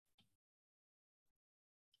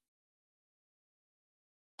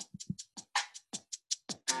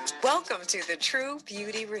Welcome to the True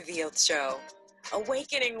Beauty Revealed Show,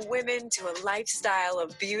 awakening women to a lifestyle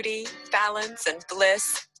of beauty, balance, and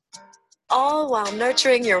bliss, all while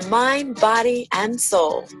nurturing your mind, body, and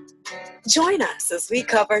soul. Join us as we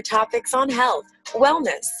cover topics on health,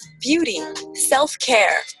 wellness, beauty,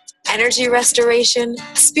 self-care, energy restoration,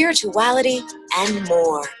 spirituality, and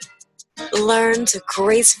more. Learn to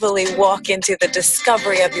gracefully walk into the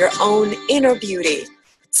discovery of your own inner beauty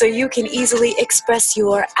so you can easily express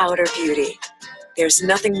your outer beauty. There's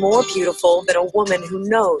nothing more beautiful than a woman who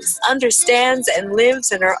knows, understands, and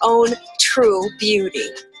lives in her own true beauty.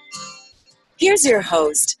 Here's your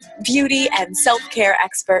host, beauty and self-care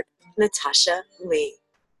expert, Natasha Lee.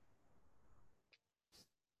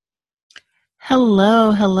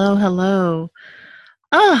 Hello, hello, hello.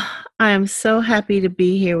 I am so happy to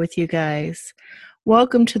be here with you guys.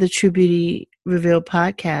 Welcome to the True Beauty Revealed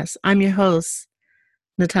podcast. I'm your host,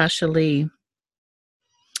 Natasha Lee.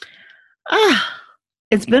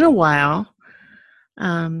 It's been a while.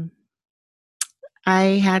 I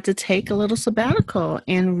had to take a little sabbatical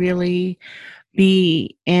and really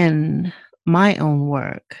be in my own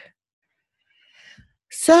work.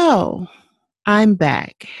 So, I'm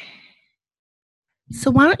back.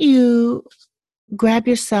 So why don't you grab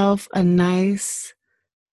yourself a nice,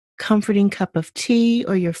 comforting cup of tea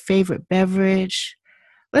or your favorite beverage.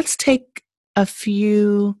 Let's take a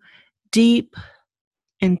few deep,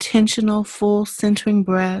 intentional, full centering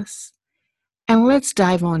breaths, and let's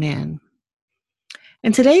dive on in.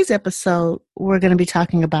 In today's episode, we're going to be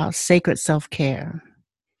talking about sacred self-care.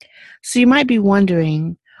 So you might be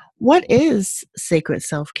wondering, what is sacred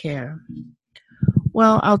self-care?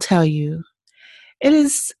 Well, I'll tell you. It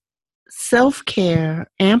is self-care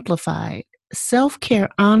amplified, self-care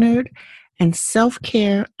honored, and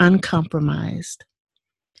self-care uncompromised.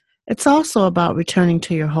 It's also about returning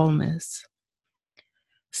to your wholeness.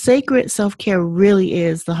 Sacred self-care really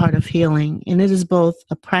is the heart of healing, and it is both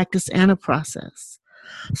a practice and a process.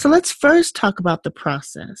 So let's first talk about the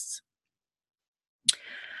process.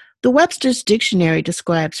 The Webster's Dictionary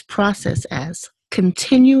describes process as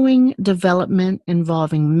continuing development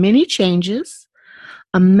involving many changes,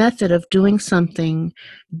 a method of doing something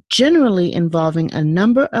generally involving a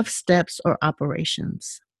number of steps or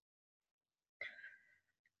operations.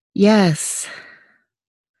 Yes,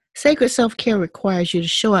 sacred self-care requires you to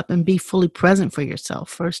show up and be fully present for yourself,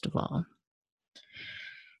 first of all.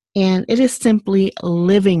 And it is simply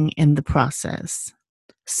living in the process.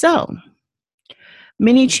 So,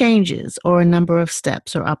 many changes or a number of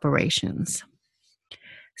steps or operations.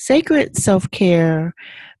 Sacred self-care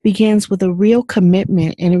begins with a real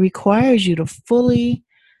commitment, and it requires you to fully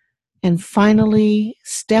and finally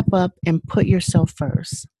step up and put yourself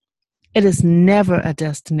first. It is never a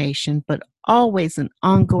destination, but always an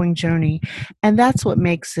ongoing journey, and that's what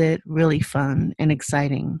makes it really fun and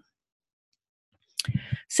exciting.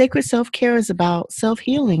 Sacred self-care is about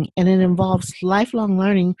self-healing, and it involves lifelong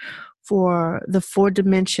learning for the 4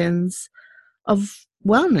 dimensions of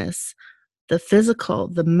wellness: the physical,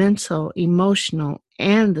 the mental, emotional,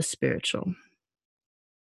 and the spiritual.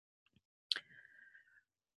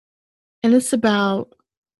 And it's about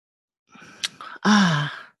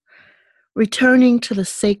returning to the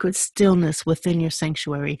sacred stillness within your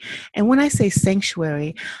sanctuary. And when I say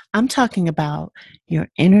sanctuary, I'm talking about your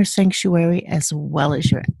inner sanctuary as well as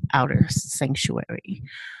your outer sanctuary.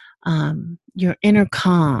 Your inner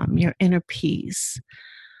calm, your inner peace,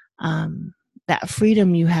 that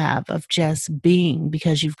freedom you have of just being,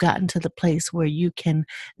 because you've gotten to the place where you can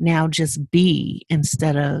now just be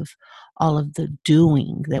instead of all of the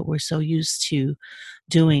doing that we're so used to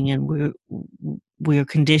doing and we're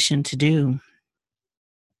conditioned to do.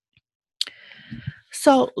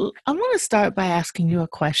 So I want to start by asking you a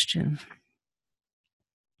question.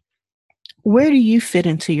 Where do you fit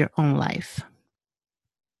into your own life?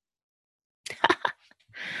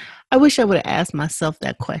 I wish I would have asked myself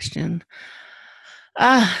that question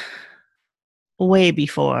way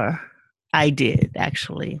before I did,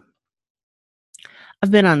 actually.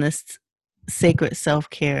 I've been on this sacred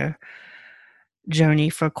self-care journey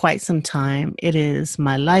for quite some time. It is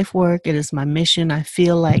my life work. It is my mission. I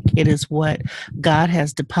feel like it is what God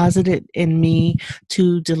has deposited in me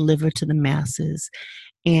to deliver to the masses.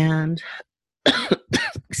 And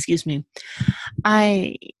excuse me,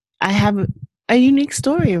 I have a unique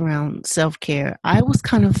story around self-care. I was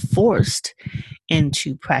kind of forced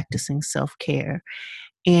into practicing self-care,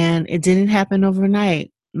 and it didn't happen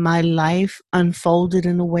overnight. My life unfolded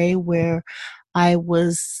in a way where I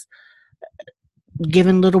was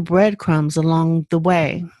given little breadcrumbs along the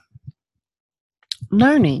way,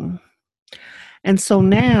 learning. And so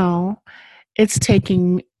now it's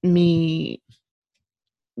taking me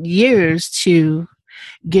years to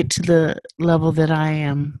get to the level that I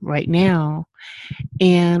am right now.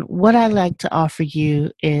 And what I like to offer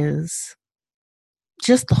you is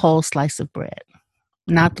just the whole slice of bread,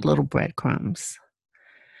 not the little breadcrumbs.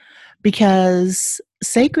 Because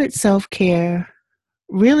sacred self care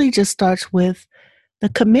really just starts with the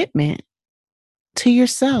commitment to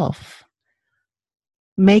yourself,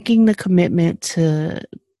 making the commitment to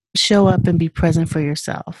show up and be present for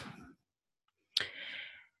yourself.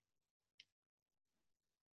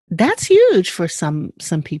 That's huge for some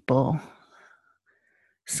people.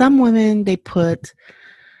 Some women, they put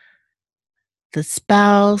the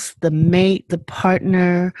spouse, the mate, the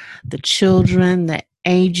partner, the children, the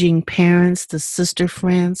aging parents, the sister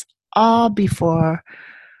friends, all before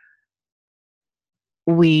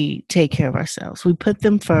we take care of ourselves. We put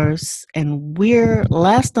them first, and we're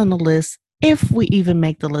last on the list if we even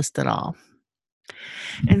make the list at all.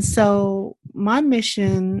 And so my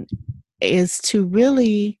mission is to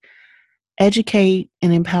really educate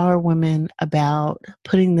and empower women about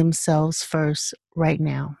putting themselves first right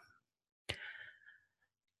now,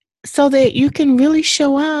 so that you can really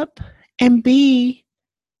show up and be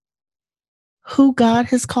who God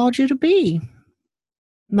has called you to be,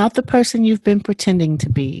 not the person you've been pretending to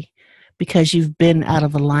be because you've been out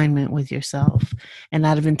of alignment with yourself and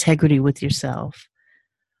out of integrity with yourself,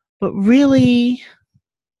 but really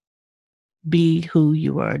be who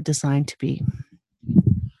you are designed to be.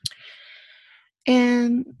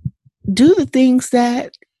 And do the things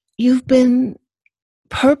that you've been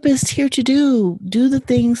purposed here to do. Do the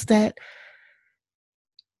things that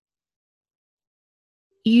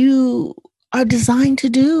you are designed to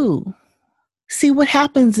do. See, what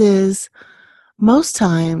happens is most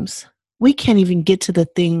times we can't even get to the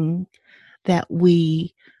thing that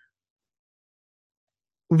we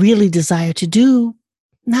really desire to do,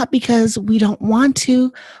 not because we don't want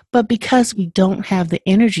to, but because we don't have the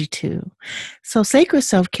energy to. So sacred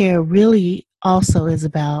self-care really also is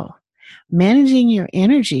about managing your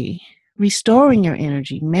energy, restoring your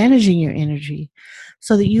energy, managing your energy,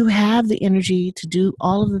 so that you have the energy to do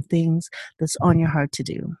all of the things that's on your heart to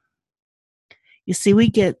do. You see, we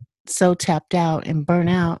get so tapped out and burnt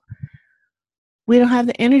out, we don't have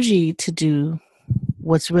the energy to do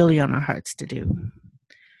what's really on our hearts to do.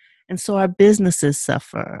 And so our businesses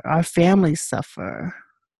suffer, our families suffer,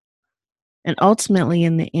 and ultimately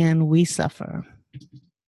in the end, we suffer.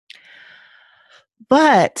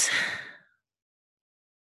 But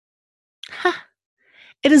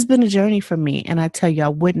it has been a journey for me, and I tell you, I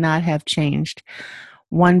would not have changed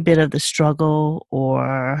one bit of the struggle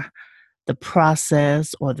or the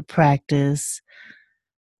process or the practice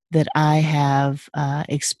that I have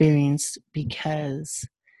experienced, because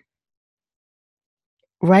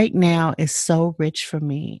right now is so rich for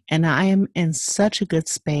me, and I am in such a good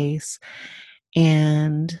space,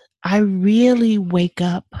 and I really wake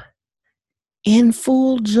up in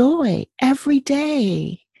full joy every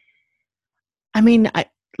day. I mean,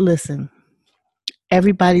 listen,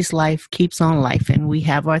 everybody's life keeps on life, and we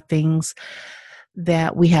have our things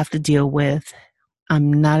that we have to deal with.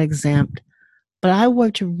 I'm not exempt, but I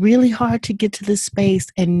worked really hard to get to this space,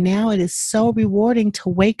 and now it is so rewarding to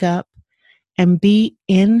wake up and be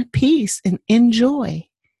in peace and in joy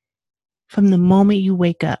from the moment you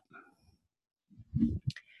wake up.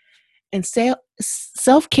 And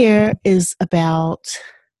self-care is about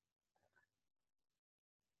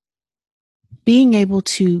being able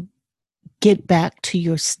to get back to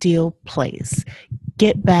your still place,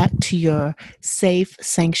 get back to your safe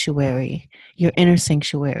sanctuary, your inner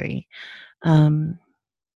sanctuary,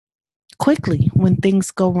 quickly when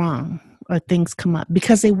things go wrong or things come up,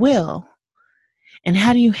 because they will. And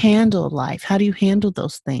how do you handle life? How do you handle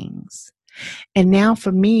those things? And now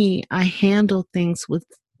for me, I handle things with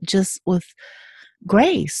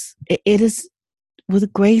grace. It is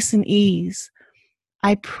with grace and ease.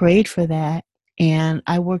 I prayed for that, and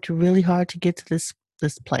I worked really hard to get to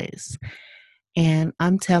this place. And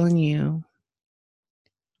I'm telling you,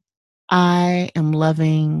 I am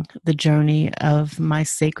loving the journey of my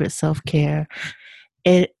sacred self-care.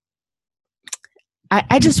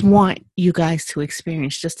 I just want you guys to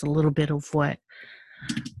experience just a little bit of what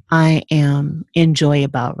I am in joy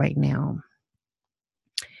about right now.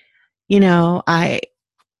 You know, I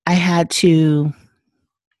had to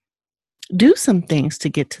do some things to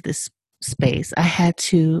get to this space. I had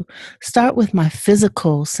to start with my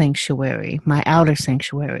physical sanctuary, my outer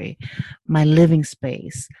sanctuary, my living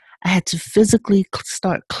space. I had to physically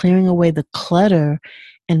start clearing away the clutter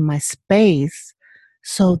in my space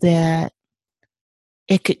so that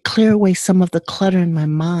it could clear away some of the clutter in my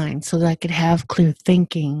mind so that I could have clear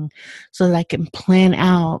thinking, so that I can plan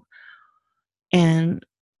out and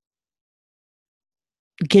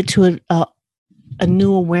get to a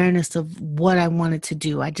new awareness of what I wanted to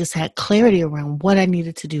do. I just had clarity around what I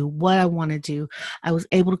needed to do, what I want to do. I was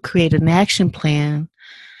able to create an action plan.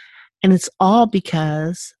 And it's all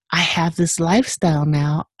because I have this lifestyle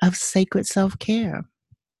now of sacred self-care.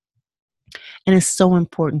 And it's so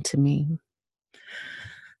important to me.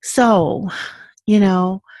 So, you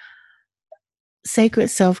know, sacred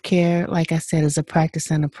self-care, like I said, is a practice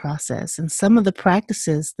and a process. And some of the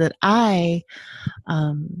practices that I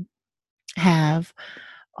have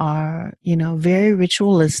are, very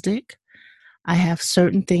ritualistic. I have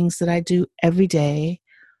certain things that I do every day,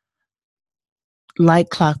 like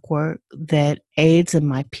clockwork, that aids in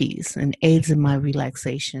my peace and aids in my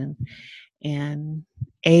relaxation and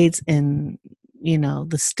aids in,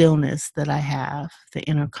 the stillness that I have, the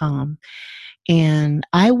inner calm. And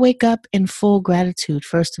I wake up in full gratitude,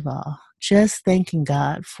 first of all, just thanking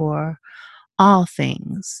God for all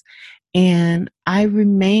things. And I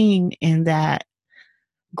remain in that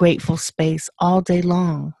grateful space all day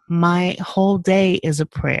long. My whole day is a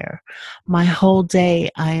prayer. My whole day,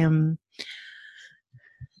 I am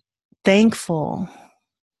thankful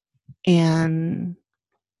and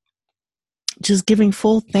just giving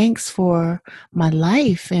full thanks for my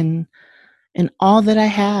life and all that I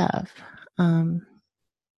have.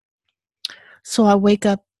 So I wake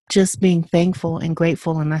up just being thankful and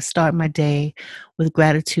grateful, and I start my day with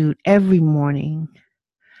gratitude every morning.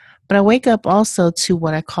 But I wake up also to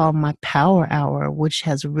what I call my power hour, which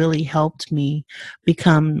has really helped me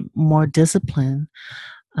become more disciplined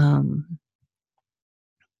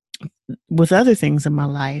with other things in my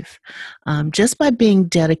life, just by being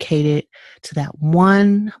dedicated to that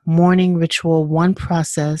one morning ritual, one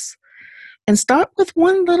process, and start with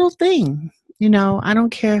one little thing. I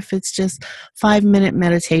don't care if it's just 5-minute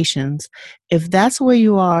meditations. If that's where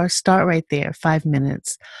you are, start right there, 5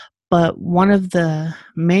 minutes. But one of the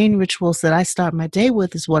main rituals that I start my day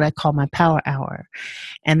with is what I call my power hour.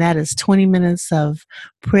 And that is 20 minutes of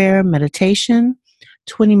prayer, meditation,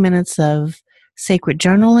 20 minutes of sacred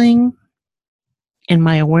journaling in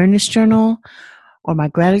my awareness journal or my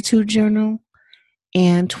gratitude journal,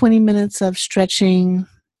 and 20 minutes of stretching,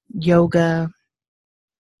 yoga,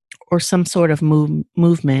 or some sort of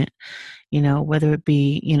movement, whether it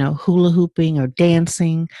be, hula hooping or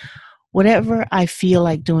dancing, whatever I feel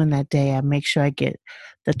like doing that day. I make sure I get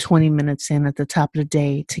the 20 minutes in at the top of the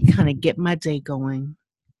day to kind of get my day going.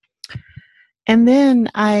 And then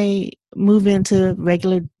I move into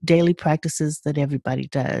regular daily practices that everybody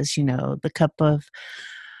does, the cup of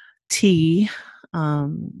tea,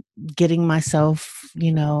 getting myself,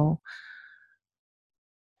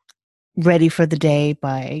 ready for the day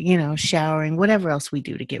by, showering, whatever else we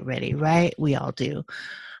do to get ready, right? We all do.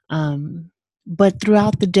 But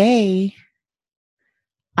throughout the day,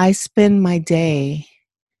 I spend my day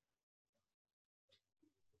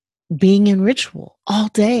being in ritual all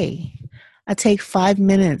day. I take 5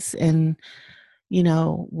 minutes and,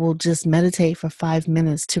 we'll just meditate for 5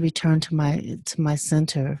 minutes to return to my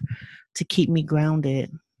center, to keep me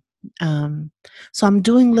grounded. So I'm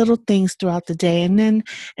doing little things throughout the day. And then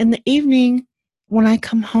in the evening, when I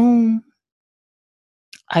come home,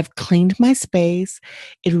 I've cleaned my space.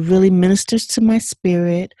 It really ministers to my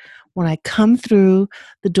spirit. When I come through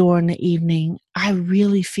the door in the evening, I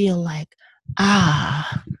really feel like,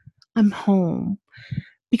 I'm home,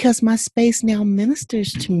 because my space now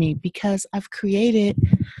ministers to me, because I've created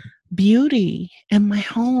beauty in my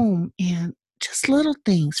home and just little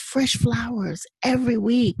things, fresh flowers every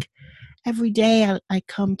week. Every day I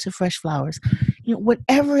come to fresh flowers.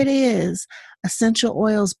 Whatever it is, essential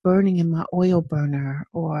oils burning in my oil burner,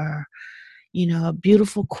 or, a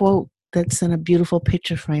beautiful quote that's in a beautiful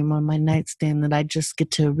picture frame on my nightstand that I just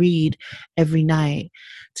get to read every night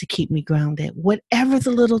to keep me grounded. Whatever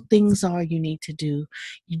the little things are you need to do,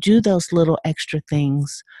 you do those little extra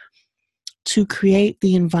things to create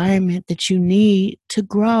the environment that you need to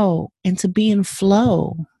grow and to be in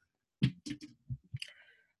flow.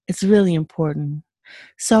 It's really important.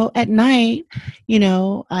 So at night,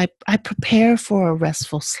 I prepare for a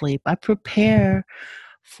restful sleep. I prepare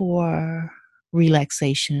for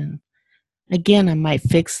relaxation. Again, I might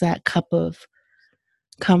fix that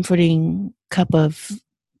comforting cup of,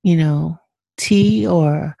 tea,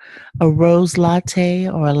 or a rose latte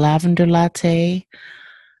or a lavender latte.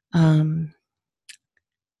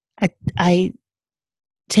 I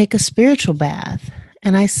take a spiritual bath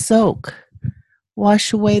and I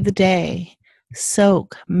wash away the day,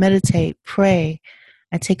 soak, meditate, pray,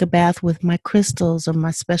 I take a bath with my crystals or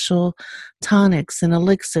my special tonics and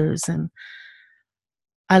elixirs, and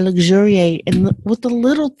I luxuriate with the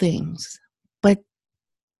little things. But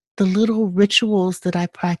the little rituals that I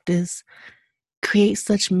practice create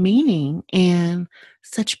such meaning and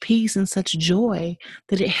such peace and such joy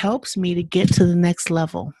that it helps me to get to the next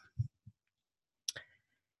level.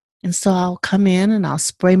 And so I'll come in and I'll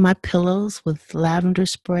spray my pillows with lavender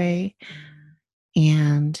spray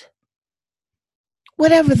and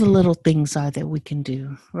whatever the little things are that we can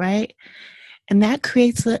do, right? And that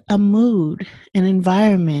creates a mood, an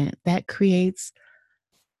environment, that creates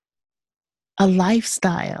a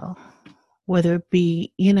lifestyle, whether it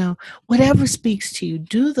be, whatever speaks to you,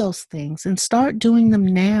 do those things and start doing them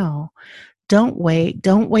now. Don't wait.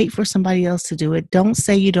 Don't wait for somebody else to do it. Don't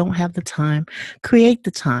say you don't have the time. Create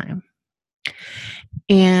the time.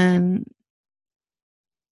 And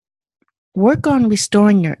work on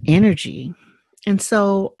restoring your energy. And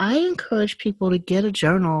so I encourage people to get a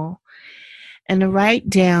journal and to write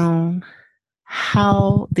down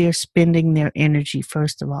how they're spending their energy,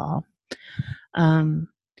 first of all.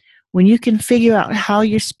 When you can figure out how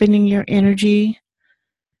you're spending your energy,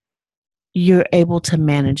 you're able to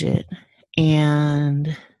manage it.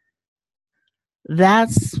 And that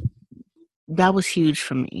was huge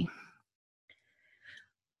for me.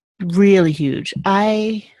 Really huge.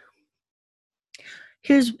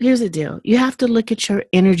 Here's the deal. You have to look at your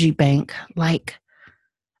energy bank like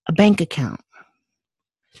a bank account.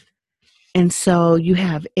 And so you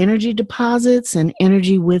have energy deposits and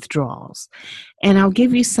energy withdrawals. And I'll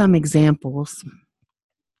give you some examples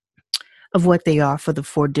of what they are for the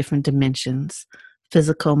 4 different dimensions: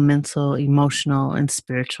 physical, mental, emotional, and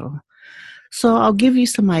spiritual. So I'll give you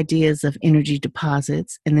some ideas of energy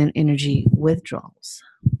deposits and then energy withdrawals.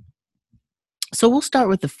 So we'll start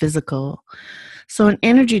with the physical. So an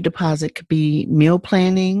energy deposit could be meal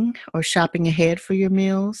planning or shopping ahead for your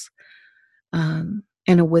meals.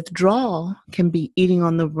 And a withdrawal can be eating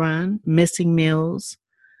on the run, missing meals,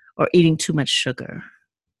 or eating too much sugar.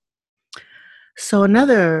 So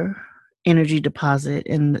another energy deposit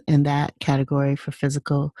in that category for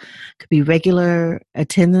physical could be regular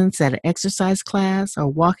attendance at an exercise class, or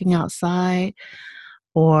walking outside,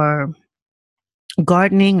 or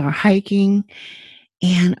gardening or hiking.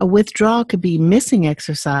 And a withdrawal could be missing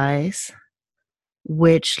exercise,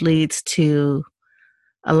 which leads to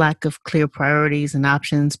a lack of clear priorities and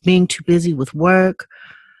options, being too busy with work,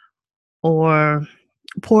 or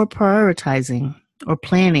poor prioritizing or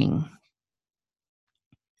planning.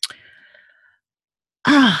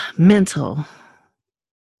 Mental.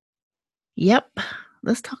 Yep.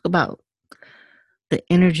 Let's talk about the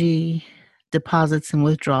energy deposits and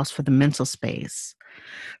withdrawals for the mental space.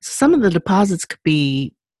 So some of the deposits could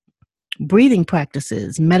be breathing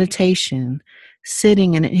practices, meditation,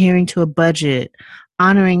 sitting and adhering to a budget,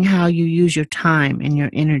 honoring how you use your time and your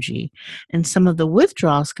energy. And some of the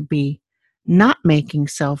withdrawals could be not making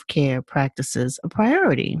self-care practices a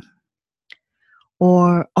priority,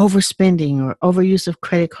 or overspending or overuse of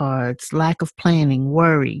credit cards, lack of planning,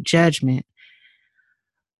 worry, judgment,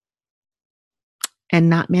 and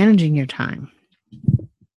not managing your time.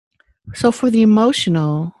 So for the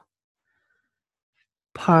emotional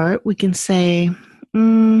part, we can say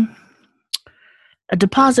a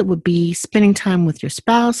deposit would be spending time with your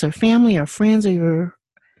spouse or family or friends or your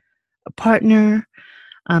partner,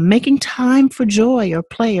 making time for joy or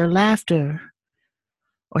play or laughter,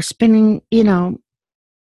 or spending,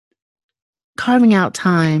 carving out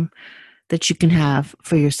time that you can have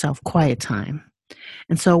for yourself, quiet time.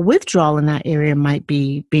 And so withdrawal in that area might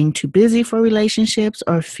be being too busy for relationships,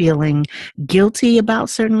 or feeling guilty about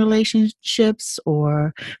certain relationships,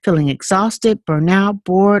 or feeling exhausted, burnout,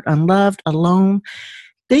 bored, unloved, alone.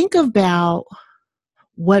 Think about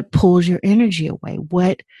what pulls your energy away,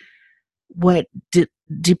 what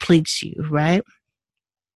depletes you, right?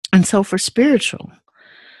 And so for spiritual,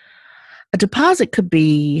 a deposit could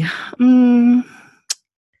be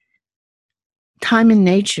time in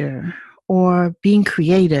nature, or being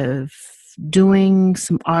creative, doing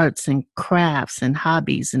some arts and crafts and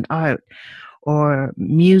hobbies and art, or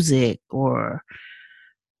music, or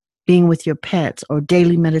being with your pets, or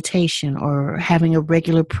daily meditation, or having a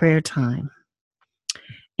regular prayer time.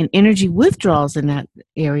 And energy withdrawals in that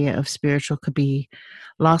area of spiritual could be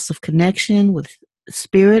loss of connection with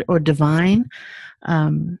spirit or divine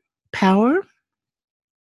power,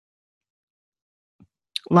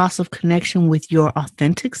 loss of connection with your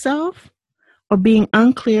authentic self, or being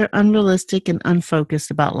unclear, unrealistic, and unfocused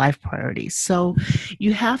about life priorities. So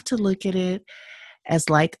you have to look at it as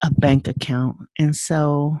like a bank account. And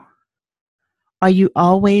so Are you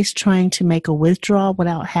always trying to make a withdrawal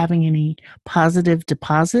without having any positive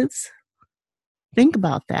deposits? Think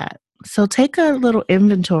about that. So take a little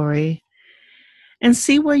inventory and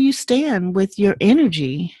see where you stand with your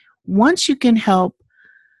energy. Once you can help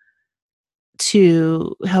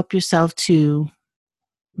yourself to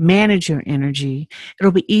manage your energy,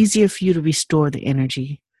 it'll be easier for you to restore the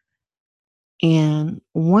energy. And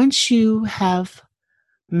once you have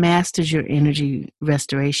mastered your energy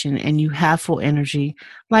restoration and you have full energy,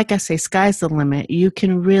 like I say, sky's the limit. You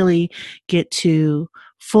can really get to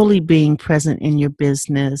fully being present in your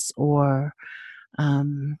business, or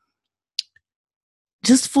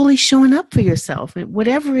just fully showing up for yourself,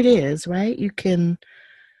 whatever it is, right? You can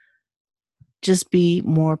just be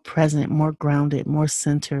more present, more grounded, more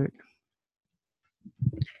centered.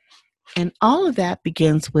 And all of that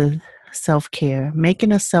begins with self-care,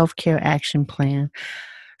 making a self-care action plan.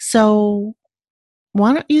 So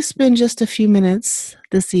why don't you spend just a few minutes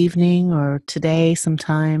this evening or today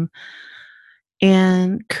sometime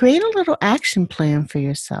and create a little action plan for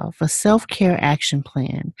yourself, a self-care action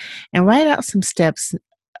plan, and write out some steps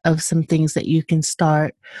of some things that you can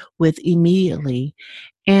start with immediately.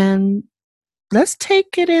 And let's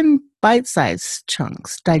take it in bite-sized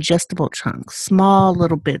chunks, digestible chunks, small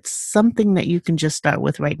little bits, something that you can just start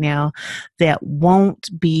with right now that won't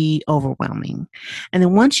be overwhelming. And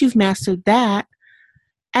then once you've mastered that,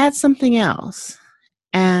 add something else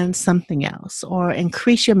and something else, or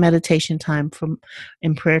increase your meditation time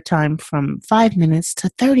in prayer time from 5 minutes to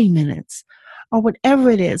 30 minutes, or whatever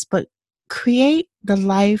it is. But create the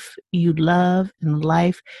life you love and the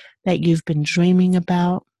life that you've been dreaming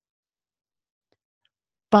about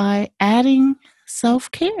by adding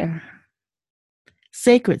self-care,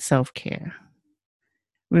 sacred self-care.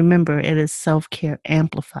 Remember, it is self-care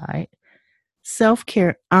amplified,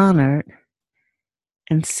 self-care honored,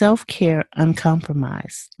 and self-care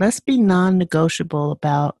uncompromised. Let's be non-negotiable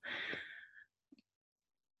about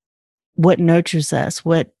what nurtures us,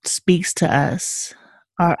 what speaks to us,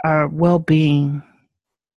 our well-being.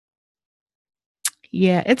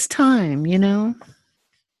 Yeah, it's time,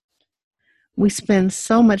 We spend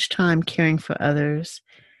so much time caring for others.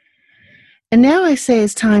 And now I say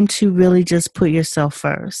it's time to really just put yourself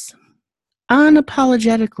first,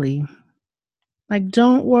 unapologetically. Like,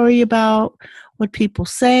 don't worry about what people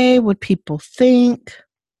say, what people think.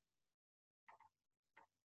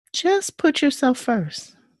 Just put yourself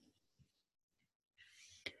first.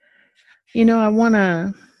 I want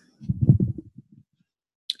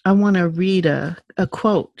to read a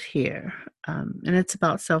quote here, and it's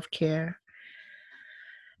about self-care.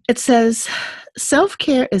 It says,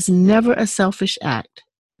 "Self-care is never a selfish act.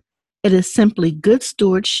 It is simply good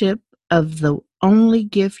stewardship of the only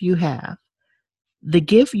gift you have, the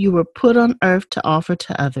gift you were put on earth to offer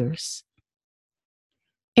to others.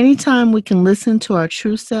 Anytime we can listen to our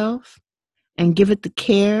true self and give it the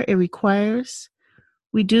care it requires,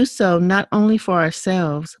 we do so not only for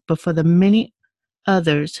ourselves, but for the many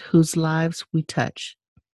others whose lives we touch."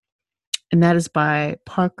 And that is by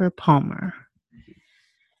Parker Palmer.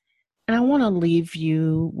 And I want to leave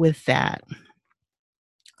you with that.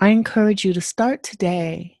 I encourage you to start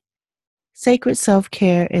today. Sacred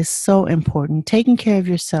self-care is so important. Taking care of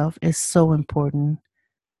yourself is so important.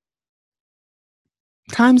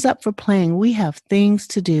 Time's up for playing. We have things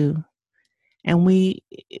to do. And we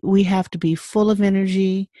have to be full of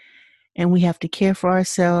energy, and we have to care for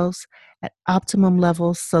ourselves at optimum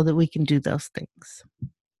levels so that we can do those things.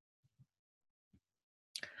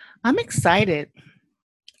 I'm excited.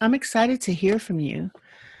 I'm excited to hear from you.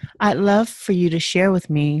 I'd love for you to share with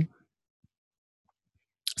me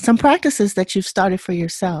some practices that you've started for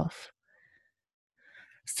yourself.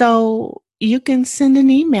 So you can send an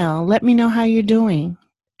email. Let me know how you're doing.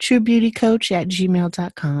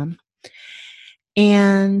 truebeautycoach@gmail.com.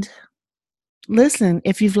 And listen,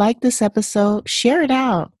 if you've liked this episode, share it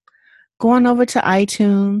out. Go on over to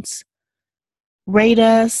iTunes, rate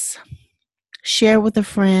us, share with a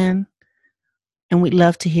friend, and we'd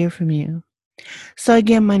love to hear from you. So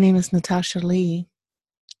again, my name is Natasha Lee.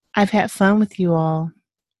 I've had fun with you all.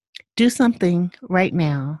 Do something right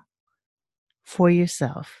now for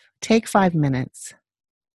yourself. Take 5 minutes.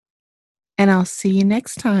 And I'll see you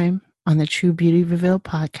next time on the True Beauty Revealed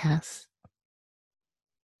podcast.